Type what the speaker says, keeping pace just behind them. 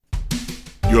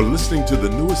You're listening to the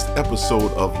newest episode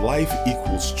of Life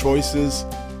Equals Choices,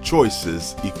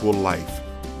 Choices Equal Life,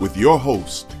 with your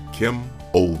host, Kim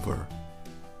Olver.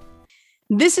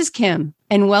 This is Kim,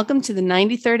 and welcome to the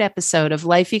 93rd episode of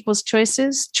Life Equals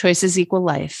Choices, Choices Equal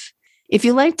Life. If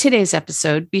you like today's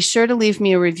episode, be sure to leave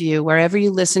me a review wherever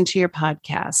you listen to your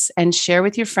podcasts and share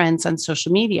with your friends on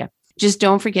social media. Just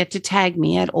don't forget to tag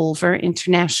me at Olver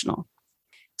International.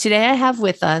 Today I have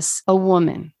with us a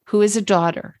woman who is a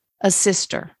daughter, a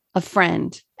sister, a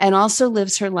friend, and also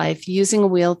lives her life using a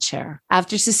wheelchair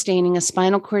after sustaining a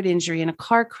spinal cord injury in a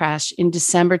car crash in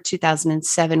December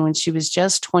 2007 when she was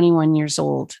just 21 years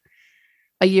old.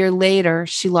 A year later,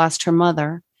 she lost her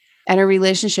mother, and her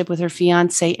relationship with her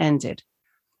fiancé ended.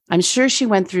 I'm sure she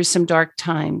went through some dark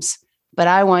times, but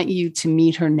I want you to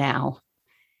meet her now.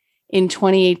 In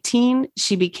 2018,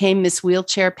 she became Miss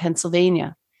Wheelchair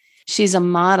Pennsylvania. She's a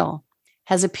model,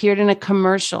 has appeared in a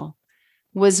commercial,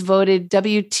 was voted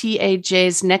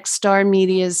WTAJ's Next Star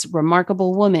Media's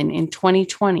Remarkable Woman in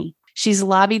 2020. She's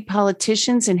lobbied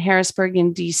politicians in Harrisburg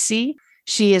and D.C.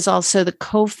 She is also the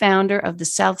co-founder of the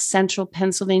South Central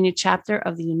Pennsylvania chapter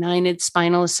of the United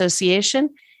Spinal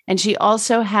Association, and she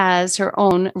also has her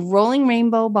own Rolling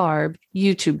Rainbow Barb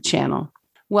YouTube channel.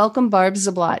 Welcome, Barb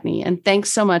Zablotny, and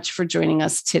thanks so much for joining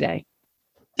us today.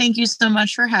 Thank you so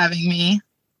much for having me.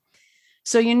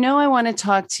 So, I want to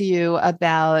talk to you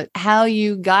about how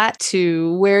you got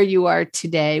to where you are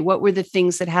today. What were the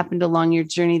things that happened along your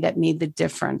journey that made the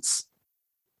difference?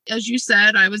 As you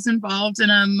said, I was involved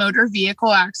in a motor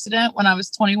vehicle accident when I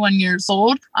was 21 years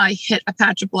old. I hit a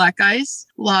patch of black ice,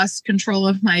 lost control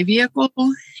of my vehicle,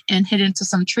 and hit into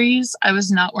some trees. I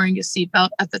was not wearing a seatbelt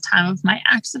at the time of my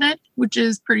accident, which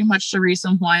is pretty much the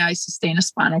reason why I sustained a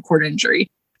spinal cord injury.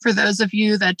 For those of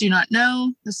you that do not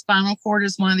know, the spinal cord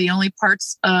is one of the only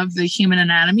parts of the human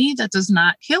anatomy that does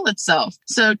not heal itself.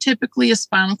 So typically a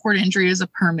spinal cord injury is a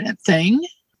permanent thing.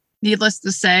 Needless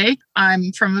to say,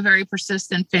 I'm from a very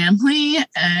persistent family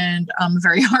and I'm a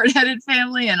very hard-headed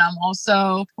family. And I'm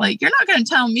also like, you're not going to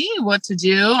tell me what to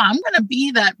do. I'm going to be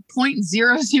that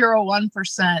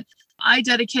 0.001%. I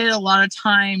dedicated a lot of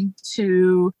time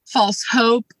to false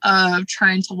hope of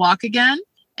trying to walk again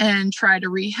and try to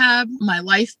rehab my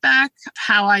life back,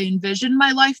 how I envisioned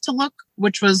my life to look,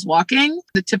 which was walking,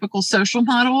 the typical social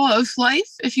model of life,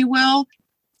 if you will.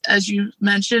 As you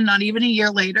mentioned, not even a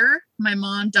year later, my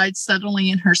mom died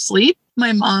suddenly in her sleep.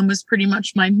 My mom was pretty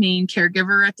much my main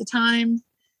caregiver at the time.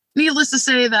 Needless to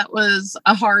say, that was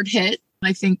a hard hit.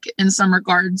 I think in some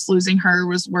regards, losing her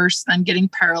was worse than getting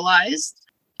paralyzed.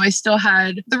 I still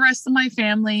had the rest of my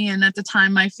family, and at the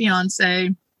time, my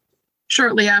fiance.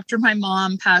 Shortly after my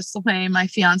mom passed away, my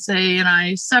fiance and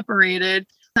I separated.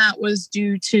 That was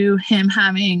due to him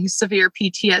having severe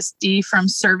PTSD from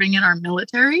serving in our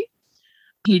military.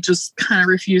 He just kind of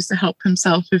refused to help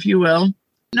himself, if you will.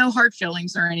 No hard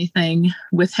feelings or anything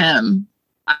with him.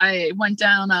 I went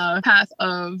down a path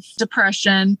of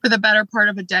depression. For the better part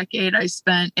of a decade, I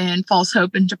spent in false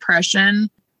hope and depression.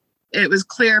 It was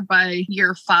clear by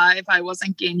year 5, I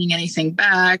wasn't gaining anything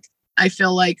back. I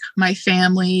feel like my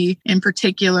family in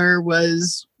particular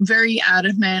was very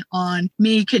adamant on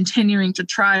me continuing to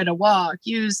try to walk,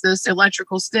 use this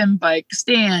electrical stim bike,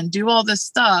 stand, do all this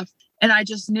stuff. And I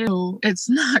just knew it's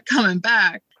not coming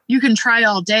back. You can try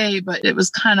all day, but it was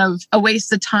kind of a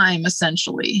waste of time,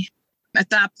 essentially. At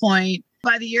that point,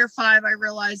 by the year 5, I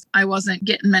realized I wasn't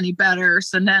getting any better.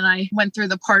 So then I went through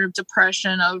the part of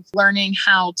depression of learning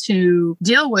how to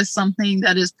deal with something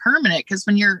that is permanent. Because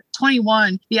when you're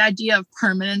 21, the idea of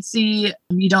permanency,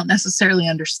 you don't necessarily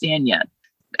understand yet.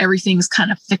 Everything's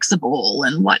kind of fixable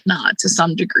and whatnot to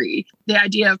some degree. The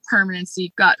idea of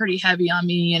permanency got pretty heavy on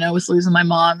me, with losing my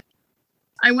mom.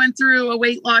 I went through a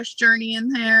weight loss journey in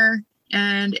there.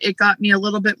 And it got me a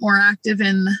little bit more active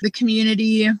in the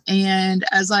community. And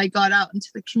as I got out into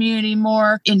the community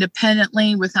more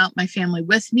independently without my family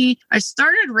with me, I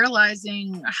started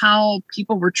realizing how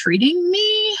people were treating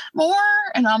me more.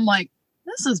 And I'm like,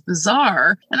 this is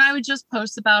bizarre. And I would just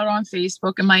post about it on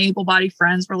Facebook, and my able-bodied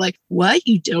friends were like, what?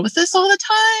 You deal with this all the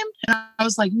time? And I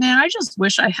was like, man, I just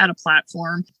wish I had a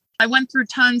platform. I went through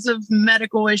tons of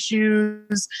medical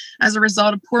issues as a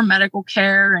result of poor medical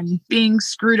care and being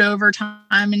screwed over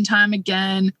time and time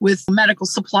again with medical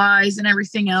supplies and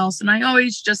everything else. And I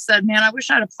always just said, man, I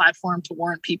wish I had a platform to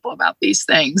warn people about these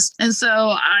things. And so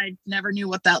I never knew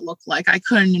what that looked like. I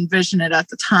couldn't envision it at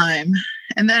the time.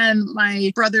 And then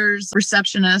my brother's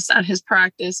receptionist at his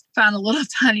practice found a little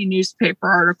tiny newspaper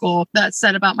article that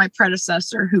said about my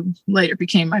predecessor, who later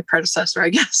became my predecessor, I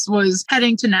guess, was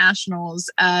heading to nationals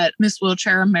at Miss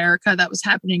Wheelchair America that was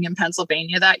happening in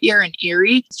Pennsylvania that year in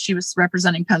Erie. She was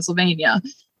representing Pennsylvania.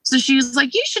 So she was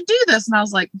like, you should do this. And I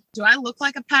was like, do I look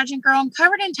like a pageant girl? I'm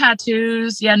covered in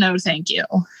tattoos. Yeah, no, thank you.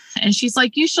 And she's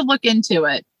like, you should look into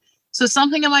it. So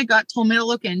something in my gut told me to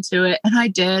look into it. And I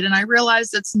did. And I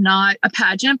realized it's not a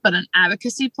pageant, but an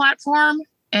advocacy platform.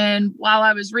 And while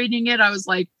I was reading it, I was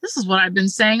like, this is what I've been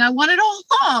saying I wanted all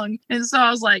along. And so I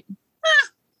was like,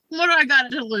 what do I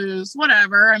got to lose?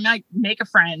 Whatever. I might make a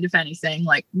friend, if anything,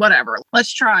 like whatever.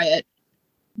 Let's try it.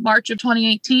 March of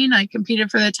 2018, I competed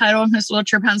for the title of Miss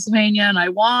Wheelchair Pennsylvania and I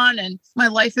won. And my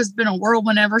life has been a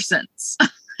whirlwind ever since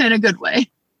in a good way.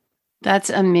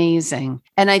 That's amazing.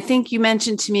 And I think you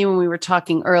mentioned to me when we were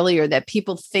talking earlier that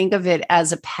people think of it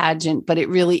as a pageant, but it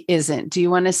really isn't. Do you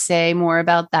want to say more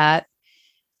about that?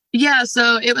 Yeah,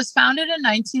 so it was founded in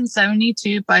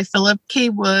 1972 by Philip K.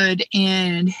 Wood,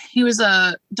 and he was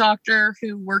a doctor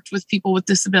who worked with people with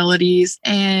disabilities.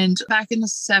 And back in the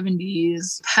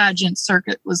 70s, pageant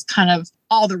circuit was kind of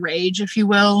all the rage, if you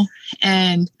will.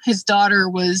 And his daughter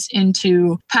was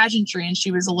into pageantry and she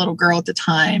was a little girl at the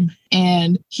time.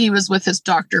 And he was with his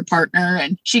doctor partner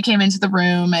and she came into the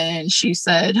room and she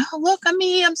said, oh, look at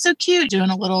me, I'm so cute, doing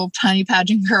a little tiny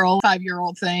pageant girl,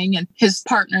 5-year-old thing. And his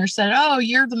partner said, oh,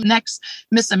 you're the next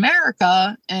Miss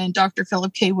America. And Dr.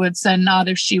 Philip K. Wood said, not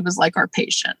if she was like our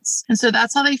patients. And so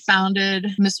that's how they founded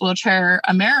Miss Wheelchair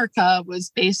America,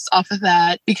 was based off of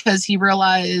that, because he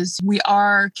realized we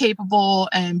are capable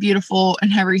and beautiful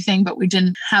and everything, but we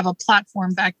didn't have a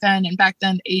platform back then. And back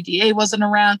then, ADA wasn't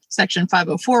around. Section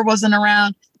 504 wasn't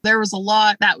around. There was a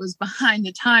lot that was behind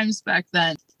the times back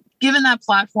then. Given that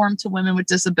platform to women with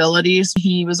disabilities,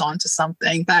 he was onto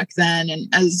something back then. And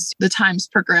as the times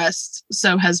progressed,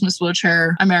 so has Miss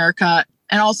Wheelchair America.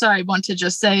 And also, I want to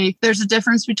just say there's a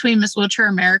difference between Miss Wheelchair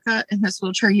America and Miss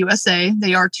Wheelchair USA.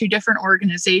 They are two different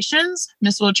organizations.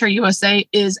 Miss Wheelchair USA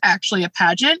is actually a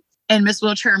pageant, and Miss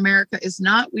Wheelchair America is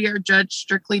not. We are judged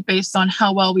strictly based on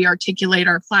how well we articulate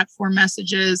our platform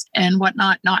messages and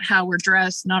whatnot, not how we're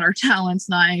dressed, not our talents,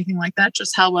 not anything like that,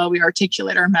 just how well we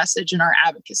articulate our message and our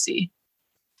advocacy.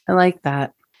 I like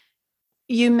that.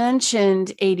 You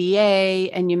mentioned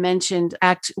ADA and you mentioned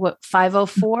Act,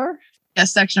 504?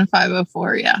 Yes, Section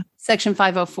 504, yeah. Section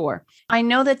 504. I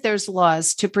know that there's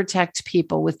laws to protect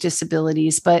people with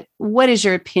disabilities, but what is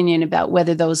your opinion about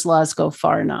whether those laws go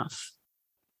far enough?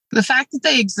 The fact that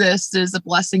they exist is a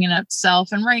blessing in itself.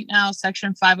 And right now,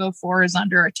 Section 504 is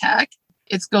under attack.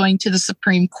 It's going to the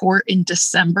Supreme Court in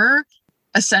December.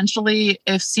 Essentially,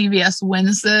 if CVS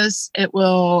wins this, it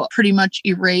will pretty much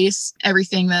erase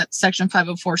everything that Section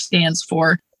 504 stands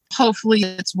for. Hopefully,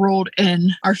 it's ruled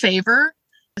in our favor.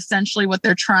 Essentially, what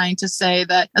they're trying to say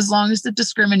that as long as the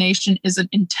discrimination isn't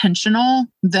intentional,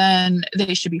 then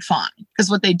they should be fine. Because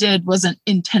what they did wasn't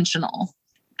intentional.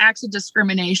 Acts of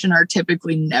discrimination are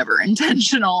typically never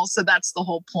intentional. So that's the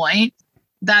whole point.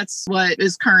 That's what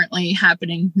is currently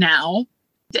happening now.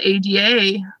 The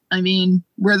ADA, I mean,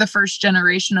 we're the first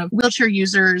generation of wheelchair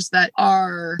users that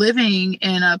are living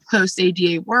in a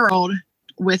post-ADA world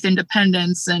with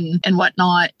independence and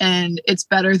whatnot. And it's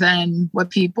better than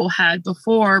what people had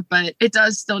before, but it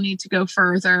does still need to go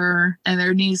further and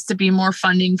there needs to be more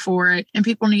funding for it. And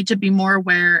people need to be more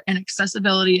aware, and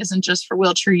accessibility isn't just for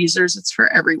wheelchair users, it's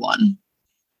for everyone.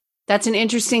 That's an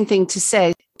interesting thing to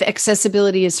say. The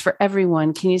accessibility is for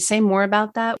everyone. Can you say more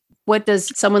about that? What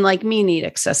does someone like me need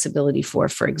accessibility for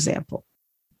example?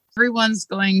 Everyone's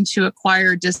going to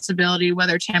acquire disability,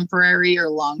 whether temporary or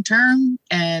long-term,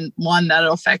 and one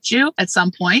that'll affect you at some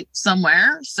point,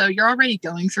 somewhere. So you're already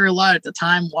going through a lot at the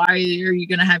time. Why are you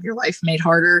going to have your life made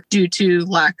harder due to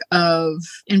lack of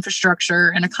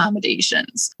infrastructure and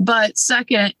accommodations? But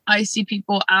second, I see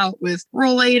people out with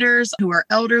rollators who are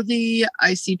elderly.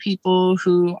 I see people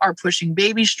who are pushing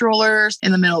baby strollers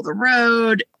in the middle of the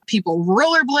road. People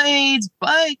rollerblades,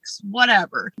 bikes,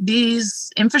 whatever. These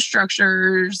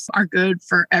infrastructures are good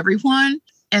for everyone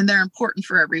and they're important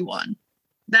for everyone.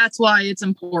 That's why it's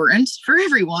important for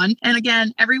everyone. And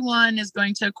again, everyone is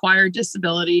going to acquire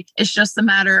disability. It's just a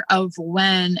matter of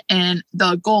when. And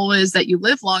the goal is that you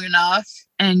live long enough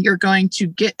and you're going to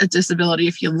get a disability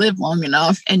if you live long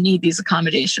enough and need these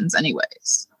accommodations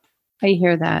anyways. I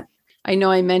hear that. I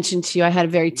know I mentioned to you, I had a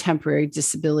very temporary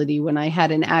disability when I had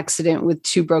an accident with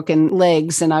 2 broken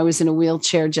legs and I was in a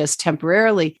wheelchair just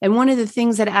temporarily. And one of the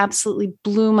things that absolutely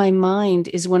blew my mind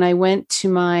is when I went to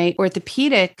my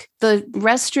orthopedic, the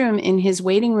restroom in his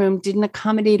waiting room didn't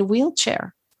accommodate a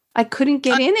wheelchair. I couldn't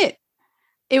get in it.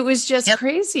 It was just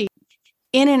crazy.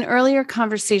 In an earlier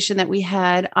conversation that we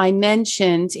had, I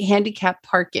mentioned handicap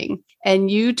parking,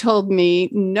 and you told me,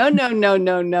 no,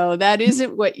 that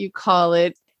isn't what you call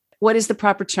it. What is the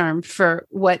proper term for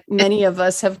what many of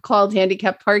us have called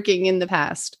handicap parking in the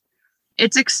past?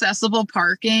 It's accessible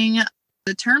parking.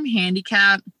 The term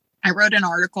handicap, I wrote an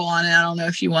article on it. I don't know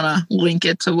if you want to link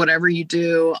it to whatever you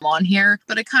do on here,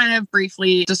 but it kind of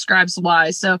briefly describes why.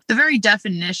 So the very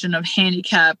definition of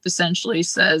handicap essentially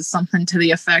says something to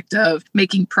the effect of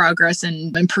making progress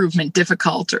and improvement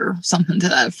difficult or something to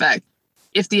that effect.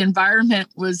 If the environment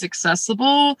was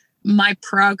accessible, my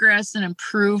progress and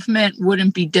improvement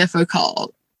wouldn't be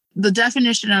difficult. The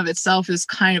definition of itself is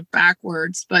kind of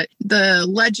backwards, but the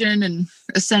legend, and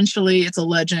essentially it's a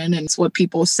legend and it's what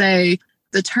people say,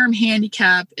 the term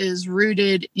handicap is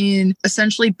rooted in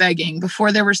essentially begging.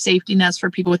 Before there were safety nets for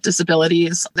people with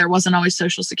disabilities, there wasn't always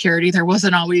Social Security, there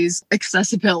wasn't always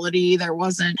accessibility, there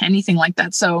wasn't anything like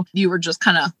that. So you were just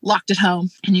kind of locked at home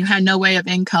and you had no way of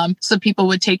income. So people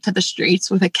would take to the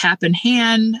streets with a cap in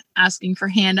hand, asking for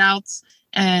handouts.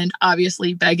 And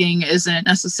obviously begging isn't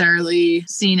necessarily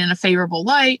seen in a favorable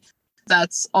light.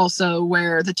 That's also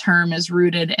where the term is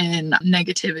rooted in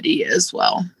negativity as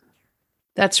well.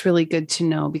 That's really good to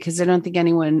know, because I don't think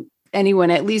anyone,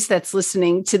 at least that's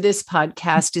listening to this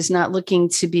podcast, is not looking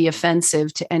to be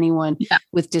offensive to anyone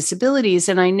with disabilities.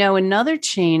 And I know another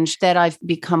change that I've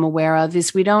become aware of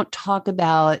is we don't talk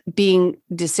about being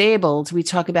disabled. We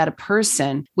talk about a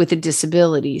person with a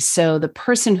disability. So the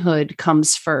personhood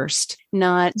comes first,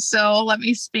 not. So let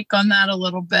me speak on that a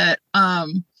little bit.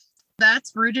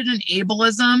 That's rooted in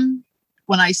ableism.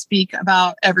 When I speak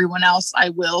about everyone else, I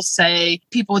will say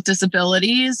people with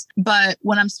disabilities. But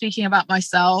when I'm speaking about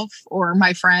myself or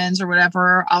my friends or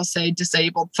whatever, I'll say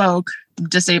disabled folk,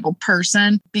 disabled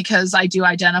person, because I do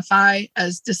identify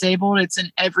as disabled. It's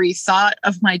in every thought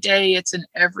of my day. It's in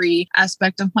every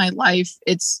aspect of my life.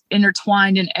 It's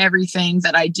intertwined in everything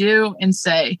that I do and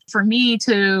say. For me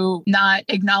to not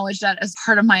acknowledge that as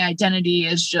part of my identity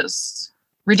is just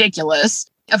ridiculous.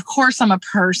 Of course, I'm a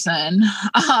person,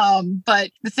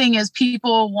 but the thing is,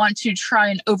 people want to try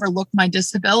and overlook my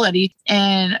disability,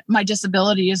 and my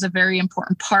disability is a very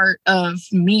important part of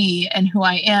me and who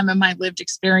I am and my lived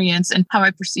experience and how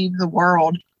I perceive the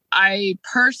world. I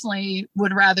personally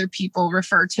would rather people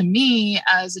refer to me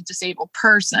as a disabled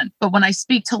person. But when I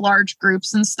speak to large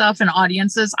groups and stuff and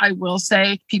audiences, I will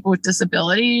say people with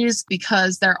disabilities,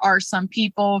 because there are some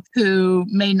people who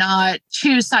may not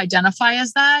choose to identify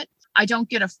as that. I don't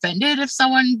get offended if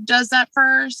someone does that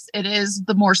first. It is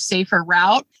the more safer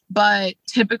route. But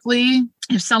typically,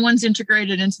 if someone's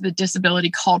integrated into the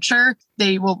disability culture,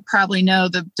 they will probably know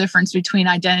the difference between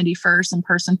identity first and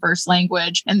person first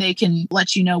language, and they can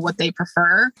let you know what they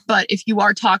prefer. But if you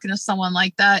are talking to someone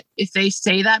like that, if they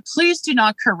say that, please do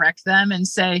not correct them and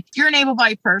say, you're an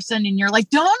able-bodied person. And you're like,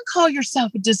 don't call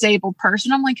yourself a disabled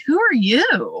person. I'm like, who are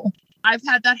you? I've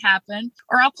had that happen,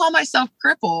 or I'll call myself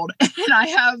crippled, and I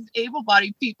have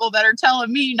able-bodied people that are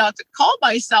telling me not to call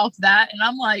myself that. And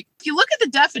I'm like, if you look at the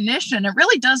definition, it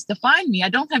really does define me. I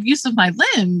don't have use of my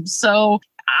limbs. So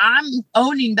I'm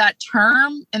owning that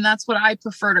term, and that's what I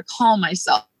prefer to call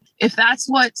myself. If that's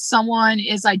what someone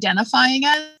is identifying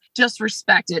as, just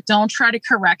respect it. Don't try to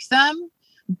correct them.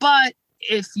 But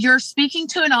if you're speaking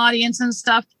to an audience and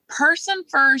stuff, person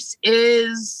first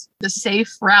is the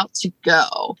safe route to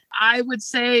go. I would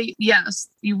say, yes,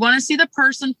 you want to see the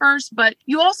person first, but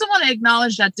you also want to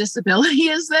acknowledge that disability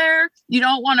is there. You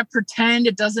don't want to pretend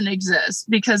it doesn't exist,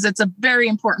 because it's a very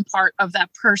important part of that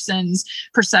person's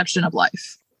perception of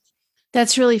life.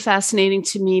 That's really fascinating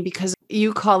to me, because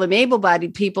you call them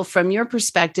able-bodied people. From your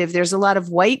perspective, there's a lot of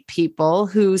white people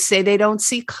who say they don't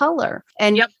see color.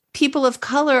 And people of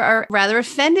color are rather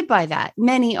offended by that.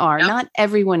 Many are, not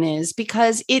everyone is,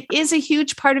 because it is a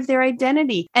huge part of their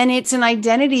identity. And it's an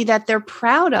identity that they're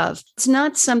proud of. It's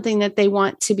not something that they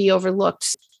want to be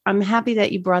overlooked. I'm happy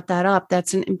that you brought that up.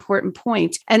 That's an important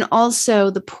point. And also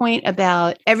the point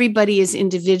about everybody is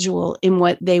individual in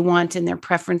what they want and their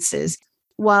preferences.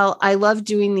 While I love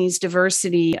doing these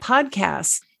diversity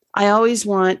podcasts, I always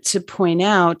want to point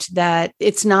out that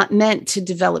it's not meant to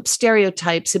develop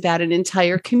stereotypes about an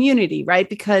entire community, right?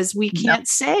 Because we can't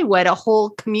say what a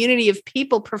whole community of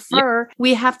people prefer.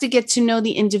 We have to get to know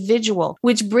the individual,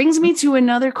 which brings me to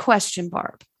another question,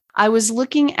 Barb. I was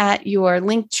looking at your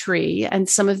Linktree and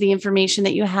some of the information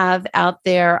that you have out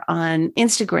there on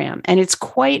Instagram, and it's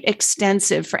quite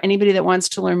extensive for anybody that wants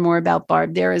to learn more about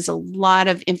Barb. There is a lot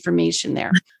of information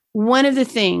there. One of the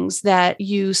things that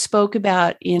you spoke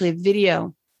about in the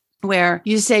video where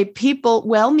you say people,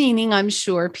 well-meaning, I'm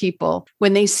sure people,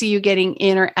 when they see you getting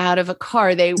in or out of a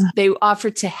car, they offer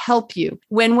to help you.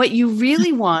 When what you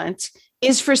really want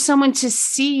is for someone to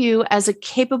see you as a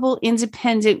capable,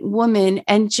 independent woman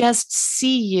and just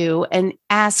see you and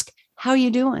ask, how are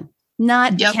you doing?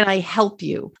 Not, can I help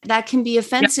you? That can be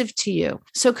offensive to you.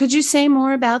 So could you say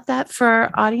more about that for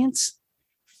our audience?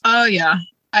 Oh, yeah.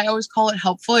 I always call it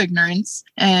helpful ignorance,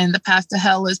 and the path to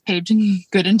hell is paved in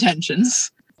good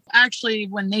intentions. Actually,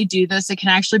 when they do this, it can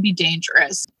actually be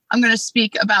dangerous. I'm going to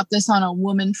speak about this on a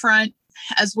woman front.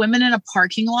 As women in a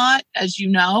parking lot, as you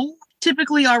know,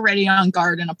 typically already on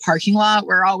guard in a parking lot,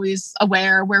 we're always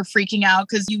aware, we're freaking out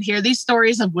because you hear these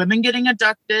stories of women getting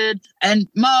abducted and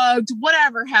mugged,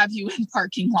 whatever have you, in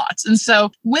parking lots. And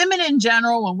so women in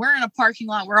general, when we're in a parking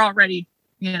lot, we're already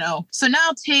so now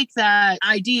take that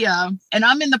idea, and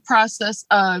I'm in the process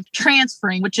of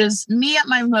transferring, which is me at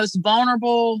my most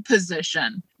vulnerable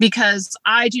position, because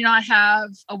I do not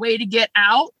have a way to get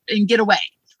out and get away.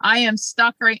 I am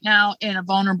stuck right now in a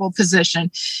vulnerable position.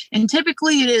 And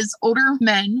typically it is older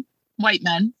men, white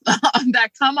men, that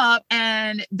come up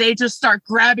and they just start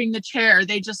grabbing the chair.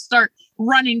 They just start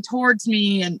running towards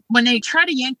me. And when they try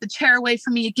to yank the chair away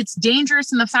from me, it gets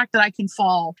dangerous in the fact that I can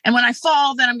fall. And when I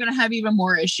fall, then I'm going to have even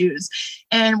more issues.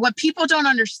 And what people don't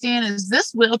understand is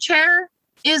this wheelchair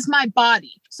is my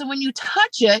body. So when you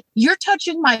touch it, you're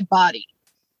touching my body.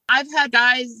 I've had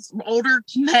guys, older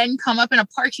men, come up in a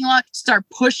parking lot, start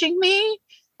pushing me.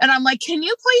 And I'm like, can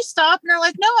you please stop? And they're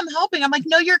like, no, I'm helping. I'm like,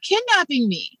 no, you're kidnapping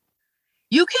me.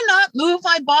 You cannot move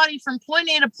my body from point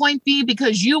A to point B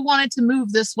because you wanted to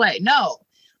move this way. No,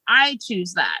 I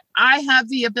choose that. I have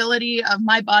the ability of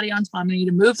my body autonomy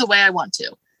to move the way I want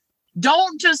to.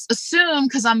 Don't just assume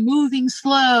because I'm moving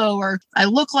slow or I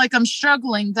look like I'm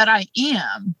struggling that I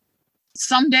am.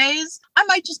 Some days I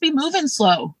might just be moving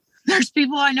slow. There's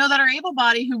people I know that are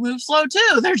able-bodied who move slow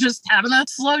too. They're just having a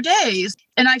slow days.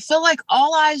 And I feel like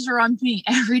all eyes are on me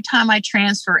every time I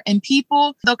transfer. And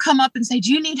people, they'll come up and say,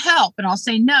 do you need help? And I'll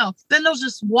say no. Then they'll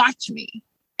just watch me.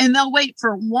 And they'll wait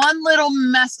for one little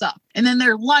mess up. And then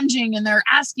they're lunging and they're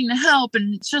asking to help.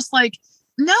 And it's just like,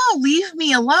 no, leave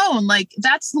me alone. Like,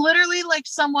 that's literally like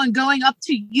someone going up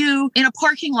to you in a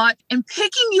parking lot and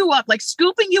picking you up, like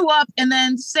scooping you up and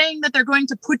then saying that they're going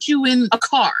to put you in a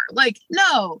car. Like,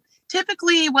 no.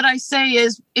 Typically, what I say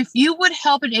is, if you would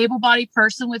help an able-bodied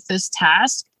person with this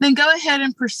task, then go ahead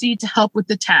and proceed to help with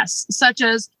the tasks, such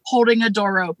as holding a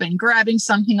door open, grabbing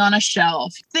something on a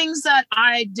shelf, things that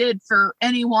I did for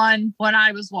anyone when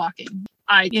I was walking.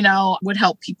 I, would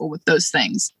help people with those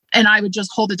things. And I would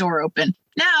just hold the door open.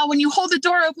 Now, when you hold the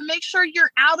door open, make sure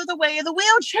you're out of the way of the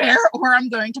wheelchair, or I'm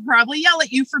going to probably yell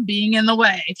at you for being in the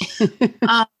way.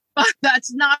 But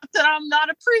that's not that I'm not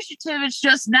appreciative. It's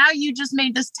just now you just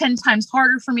made this 10 times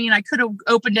harder for me and I could have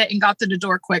opened it and got to the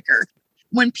door quicker.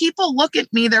 When people look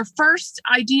at me, their first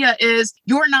idea is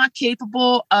you're not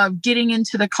capable of getting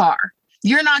into the car.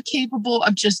 You're not capable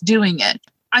of just doing it.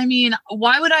 I mean,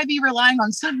 why would I be relying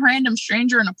on some random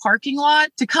stranger in a parking lot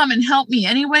to come and help me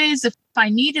anyways? If I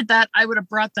needed that, I would have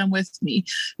brought them with me.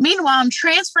 Meanwhile, I'm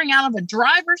transferring out of a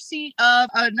driver's seat of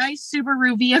a nice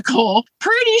Subaru vehicle,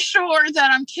 pretty sure that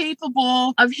I'm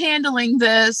capable of handling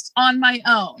this on my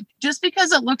own. Just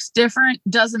because it looks different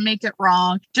doesn't make it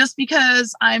wrong. Just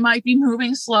because I might be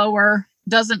moving slower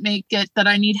doesn't make it that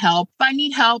I need help. If I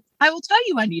need help, I will tell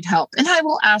you I need help and I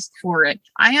will ask for it.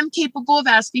 I am capable of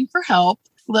asking for help.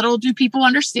 Little do people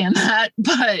understand that,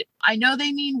 but I know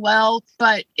they mean well.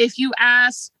 But if you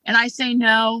ask and I say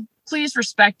no, please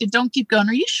respect it. Don't keep going.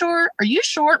 Are you sure? Are you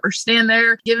sure? Or stand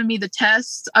there giving me the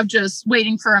test of just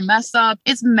waiting for a mess up.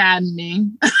 It's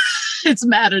maddening. It's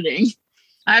maddening.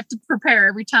 I have to prepare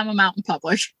every time I'm out in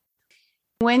public.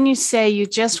 When you say you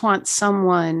just want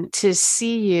someone to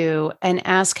see you and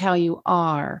ask how you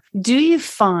are, do you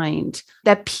find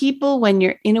that people, when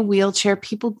you're in a wheelchair,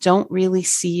 people don't really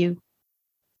see you?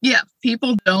 Yeah,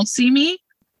 people don't see me.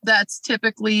 That's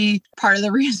typically part of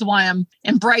the reason why I'm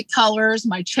in bright colors.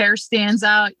 My chair stands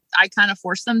out. I kind of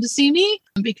force them to see me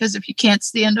because if you can't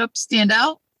stand up, stand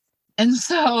out. And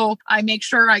so I make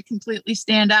sure I completely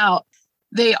stand out.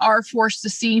 They are forced to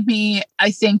see me,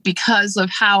 I think, because of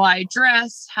how I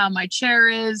dress, how my chair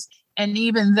is. And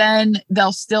even then,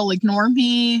 they'll still ignore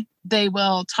me. They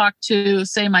will talk to,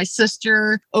 say, my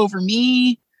sister over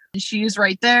me. She's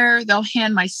right there. They'll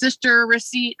hand my sister a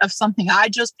receipt of something I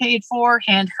just paid for,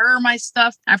 hand her my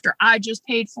stuff after I just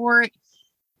paid for it.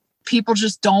 People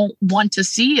just don't want to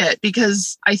see it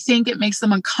because I think it makes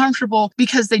them uncomfortable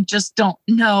because they just don't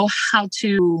know how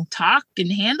to talk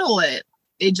and handle it.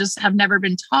 They just have never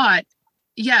been taught.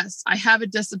 yes, I have a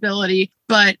disability,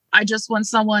 but I just want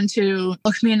someone to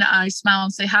look me in the eye, smile,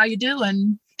 and say, "How you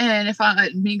doing?" And if I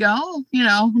let me go,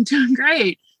 I'm doing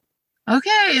great.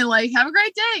 Okay, like, have a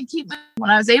great day.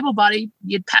 When I was able-bodied,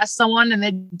 you'd pass someone and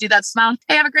they'd do that smile.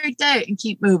 Hey, have a great day, and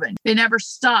keep moving. They never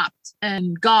stopped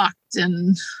and gawked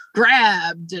and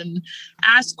grabbed and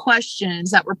asked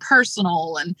questions that were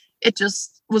personal. And it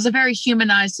just was a very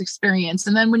humanized experience.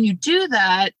 And then when you do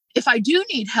that, if I do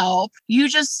need help, you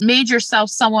just made yourself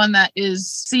someone that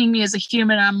is seeing me as a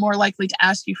human. I'm more likely to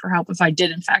ask you for help if I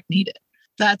did, in fact, need it.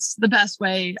 That's the best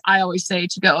way, I always say,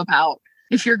 to go about.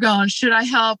 If you're going, should I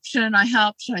help? Shouldn't I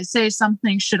help? Should I say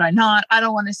something? Should I not? I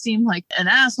don't want to seem like an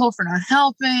asshole for not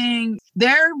helping.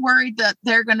 They're worried that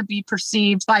they're going to be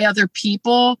perceived by other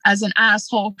people as an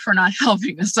asshole for not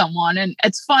helping someone. And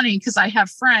it's funny because I have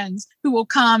friends who will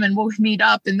come and we'll meet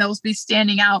up and they'll be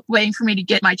standing out waiting for me to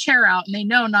get my chair out, and they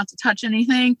know not to touch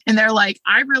anything. And they're like,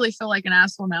 I really feel like an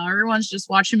asshole now. Everyone's just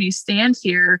watching me stand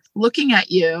here looking at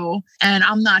you and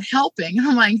I'm not helping. And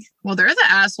I'm like, well, they're the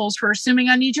assholes for assuming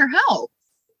I need your help.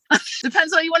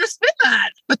 Depends how you want to spin that.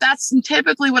 But that's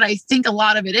typically what I think a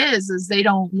lot of it is they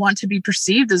don't want to be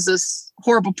perceived as this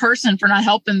horrible person for not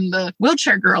helping the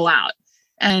wheelchair girl out.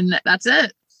 And that's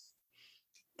it.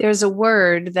 There's a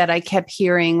word that I kept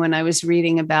hearing when I was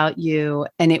reading about you,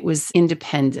 and it was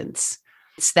independence.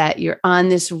 It's that you're on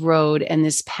this road and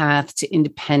this path to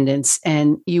independence,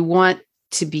 and you want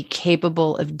to be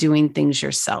capable of doing things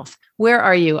yourself. Where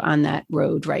are you on that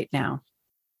road right now?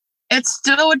 It's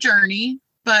still a journey,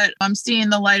 but I'm seeing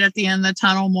the light at the end of the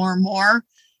tunnel more and more.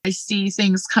 I see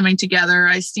things coming together.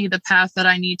 I see the path that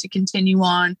I need to continue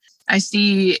on. I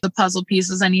see the puzzle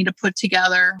pieces I need to put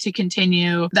together to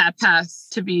continue that path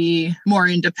to be more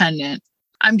independent.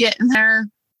 I'm getting there.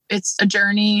 It's a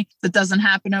journey that doesn't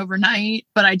happen overnight,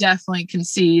 but I definitely can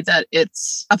see that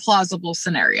it's a plausible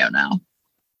scenario now.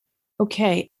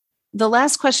 Okay. The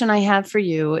last question I have for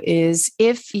you is,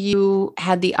 if you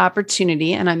had the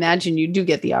opportunity, and I imagine you do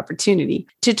get the opportunity,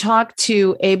 to talk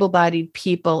to able-bodied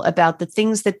people about the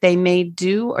things that they may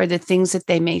do or the things that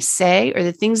they may say or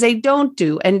the things they don't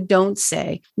do and don't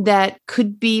say that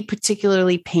could be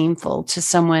particularly painful to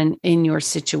someone in your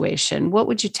situation, what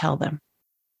would you tell them?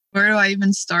 Where do I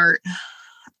even start?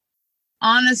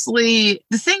 Honestly,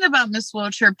 the thing about Miss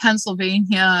Wheelchair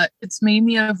Pennsylvania, it's made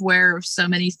me aware of so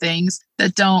many things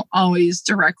that don't always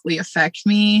directly affect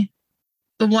me.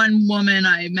 The one woman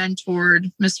I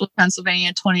mentored, Miss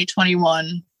Pennsylvania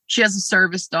 2021, she has a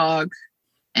service dog.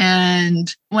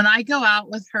 And when I go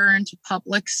out with her into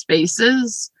public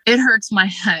spaces, it hurts my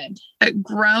head that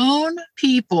grown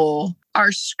people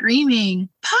are screaming,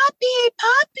 "Puppy,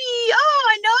 puppy. Oh,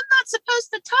 I know I'm not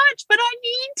supposed to touch, but I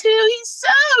need to. He's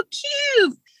so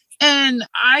cute." And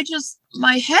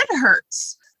my head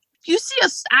hurts. If you see an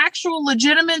actual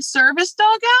legitimate service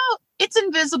dog out, it's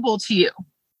invisible to you.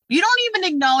 You don't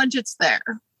even acknowledge it's there.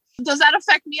 Does that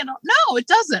affect me at all? No, it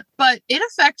doesn't. But it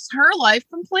affects her life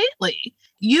completely.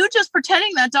 You just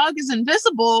pretending that dog is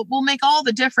invisible will make all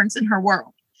the difference in her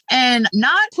world. And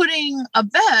not putting a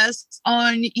vest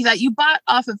on that you bought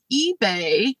off of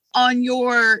eBay on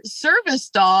your service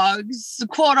dogs,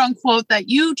 quote unquote, that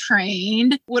you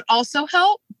trained would also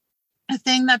help. A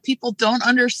thing that people don't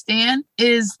understand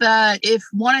is that if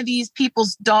one of these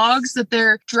people's dogs that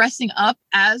they're dressing up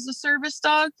as a service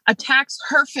dog attacks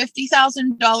her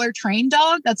 $50,000 trained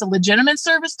dog, that's a legitimate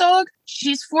service dog,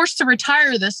 she's forced to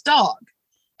retire this dog.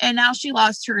 And now she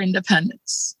lost her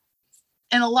independence.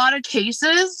 In a lot of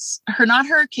cases, not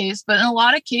her case, but in a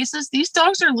lot of cases, these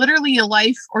dogs are literally a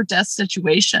life or death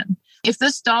situation. If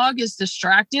this dog is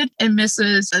distracted and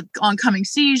misses an oncoming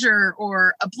seizure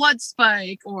or a blood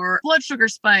spike or blood sugar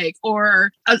spike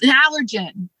or an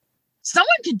allergen, someone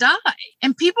could die.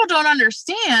 And people don't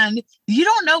understand, you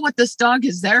don't know what this dog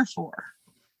is there for.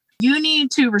 You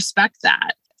need to respect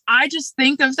that. I just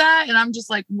think of that and I'm just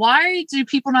like, why do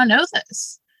people not know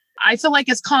this? I feel like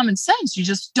it's common sense. You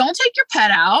just don't take your pet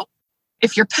out.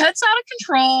 If your pet's out of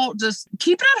control, just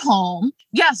keep it at home.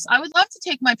 Yes, I would love to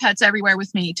take my pets everywhere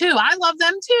with me too. I love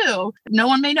them too. No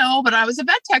one may know, but I was a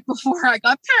vet tech before I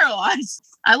got paralyzed.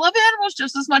 I love animals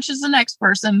just as much as the next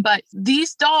person, but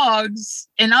these dogs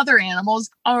and other animals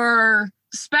are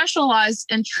specialized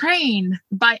and trained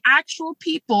by actual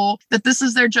people that this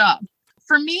is their job.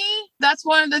 For me, that's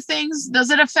one of the things. Does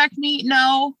it affect me?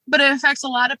 No, but it affects a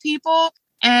lot of people.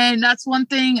 And that's one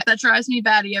thing that drives me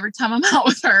batty every time I'm out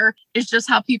with her is just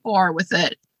how people are with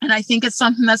it. And I think it's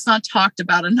something that's not talked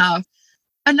about enough.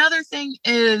 Another thing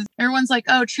is everyone's like,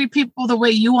 oh, treat people the way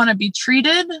you want to be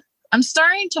treated. I'm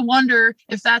starting to wonder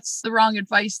if that's the wrong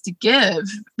advice to give,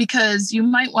 because you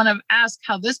might want to ask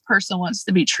how this person wants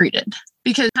to be treated.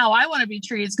 because how I want to be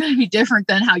treated is going to be different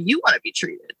than how you want to be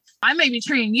treated. I may be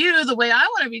treating you the way I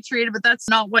want to be treated, but that's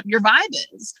not what your vibe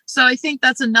is. So I think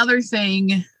that's another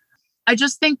thing. I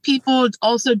just think people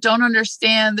also don't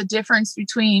understand the difference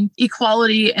between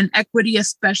equality and equity,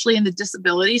 especially in the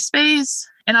disability space.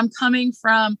 And I'm coming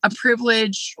from a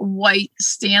privileged white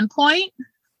standpoint.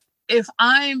 If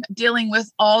I'm dealing with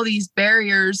all these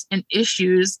barriers and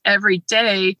issues every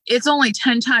day, it's only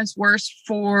 10 times worse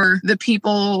for the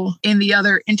people in the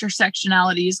other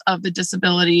intersectionalities of the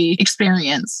disability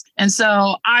experience. And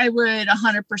so I would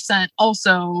 100%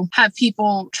 also have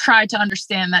people try to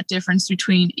understand that difference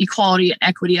between equality and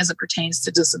equity as it pertains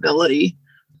to disability.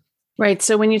 Right.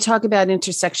 So when you talk about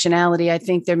intersectionality, I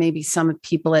think there may be some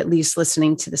people at least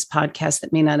listening to this podcast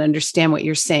that may not understand what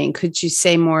you're saying. Could you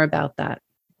say more about that?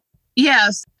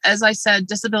 Yes, as I said,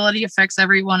 disability affects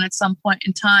everyone at some point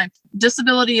in time.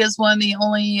 Disability is one of the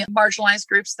only marginalized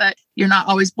groups that you're not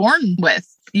always born with.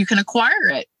 You can acquire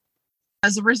it.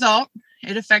 As a result,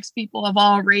 it affects people of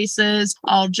all races,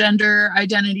 all gender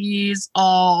identities,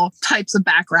 all types of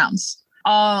backgrounds,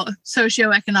 all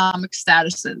socioeconomic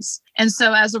statuses. And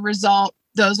so as a result,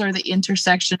 those are the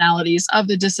intersectionalities of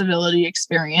the disability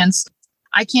experience.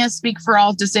 I can't speak for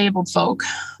all disabled folk,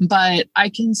 but I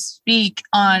can speak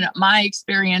on my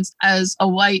experience as a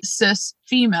white cis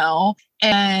female.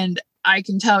 And I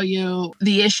can tell you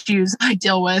the issues I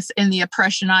deal with and the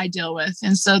oppression I deal with.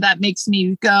 And so that makes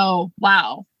me go,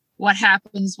 wow, what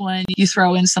happens when you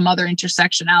throw in some other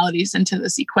intersectionalities into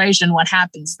this equation? What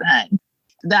happens then?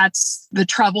 That's the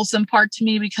troublesome part to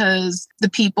me, because the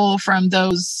people from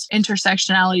those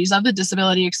intersectionalities of the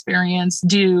disability experience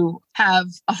do have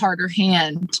a harder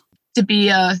hand. To be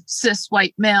a cis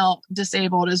white male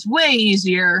disabled is way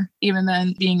easier, even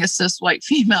than being a cis white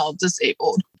female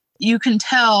disabled. You can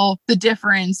tell the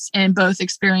difference in both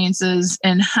experiences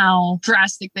and how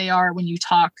drastic they are when you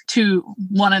talk to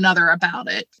one another about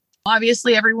it.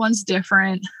 Obviously, everyone's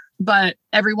different, but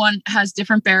everyone has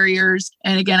different barriers.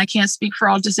 And again, I can't speak for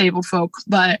all disabled folk,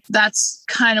 but that's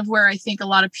kind of where I think a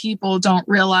lot of people don't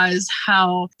realize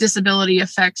how disability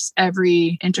affects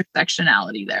every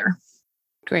intersectionality there.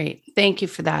 Great. Thank you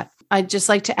for that. I'd just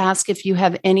like to ask if you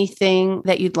have anything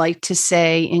that you'd like to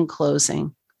say in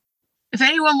closing. If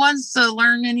anyone wants to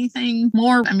learn anything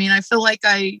more, I feel like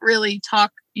I really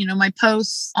talk, my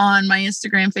posts on my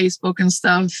Instagram, Facebook and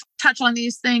stuff, touch on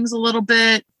these things a little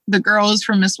bit. The girls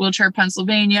from Miss Wheelchair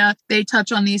Pennsylvania, they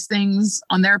touch on these things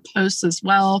on their posts as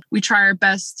well. We try our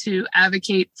best to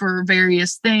advocate for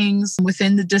various things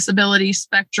within the disability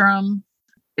spectrum.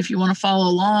 If you want to follow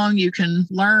along, you can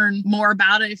learn more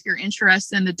about it if you're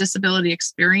interested in the disability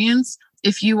experience.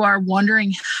 If you are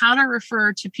wondering how to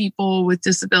refer to people with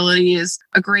disabilities,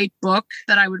 a great book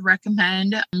that I would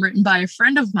recommend, written by a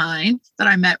friend of mine that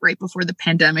I met right before the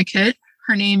pandemic hit.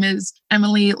 Her name is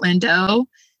Emily Lindo.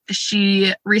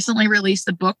 She recently released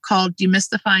a book called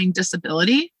Demystifying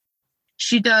Disability.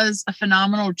 She does a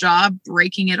phenomenal job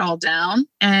breaking it all down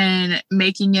and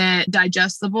making it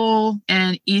digestible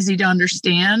and easy to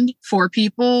understand for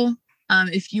people.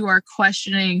 If you are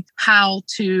questioning how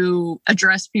to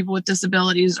address people with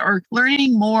disabilities or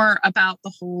learning more about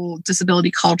the whole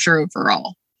disability culture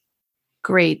overall.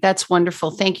 Great. That's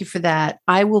wonderful. Thank you for that.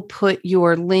 I will put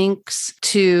your links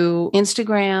to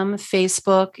Instagram,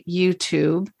 Facebook,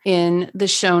 YouTube in the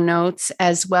show notes,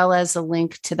 as well as a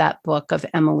link to that book of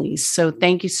Emily's. So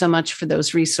thank you so much for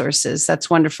those resources. That's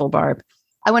wonderful, Barb.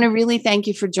 I want to really thank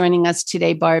you for joining us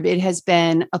today, Barb. It has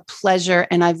been a pleasure,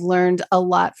 and I've learned a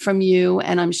lot from you,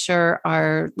 and I'm sure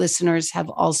our listeners have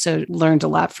also learned a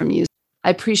lot from you.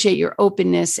 I appreciate your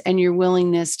openness and your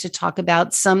willingness to talk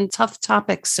about some tough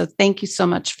topics. So thank you so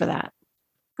much for that.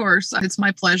 Of course, it's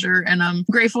my pleasure, and I'm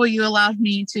grateful you allowed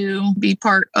me to be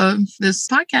part of this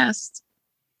podcast.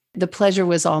 The pleasure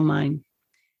was all mine.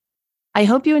 I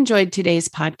hope you enjoyed today's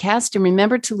podcast, and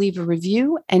remember to leave a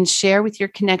review and share with your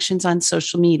connections on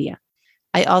social media.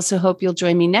 I also hope you'll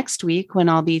join me next week when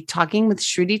I'll be talking with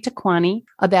Shruti Takwani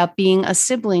about being a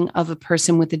sibling of a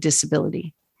person with a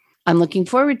disability. I'm looking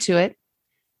forward to it.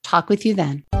 Talk with you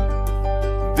then.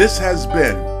 This has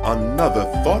been another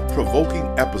thought-provoking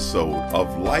episode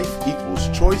of Life Equals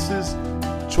Choices,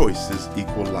 Choices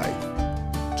Equal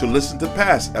Life. To listen to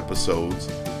past episodes,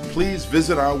 please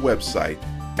visit our website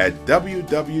at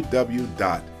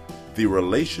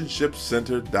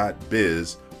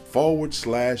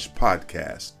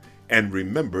www.therelationshipcenter.biz/podcast and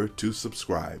remember to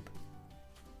subscribe.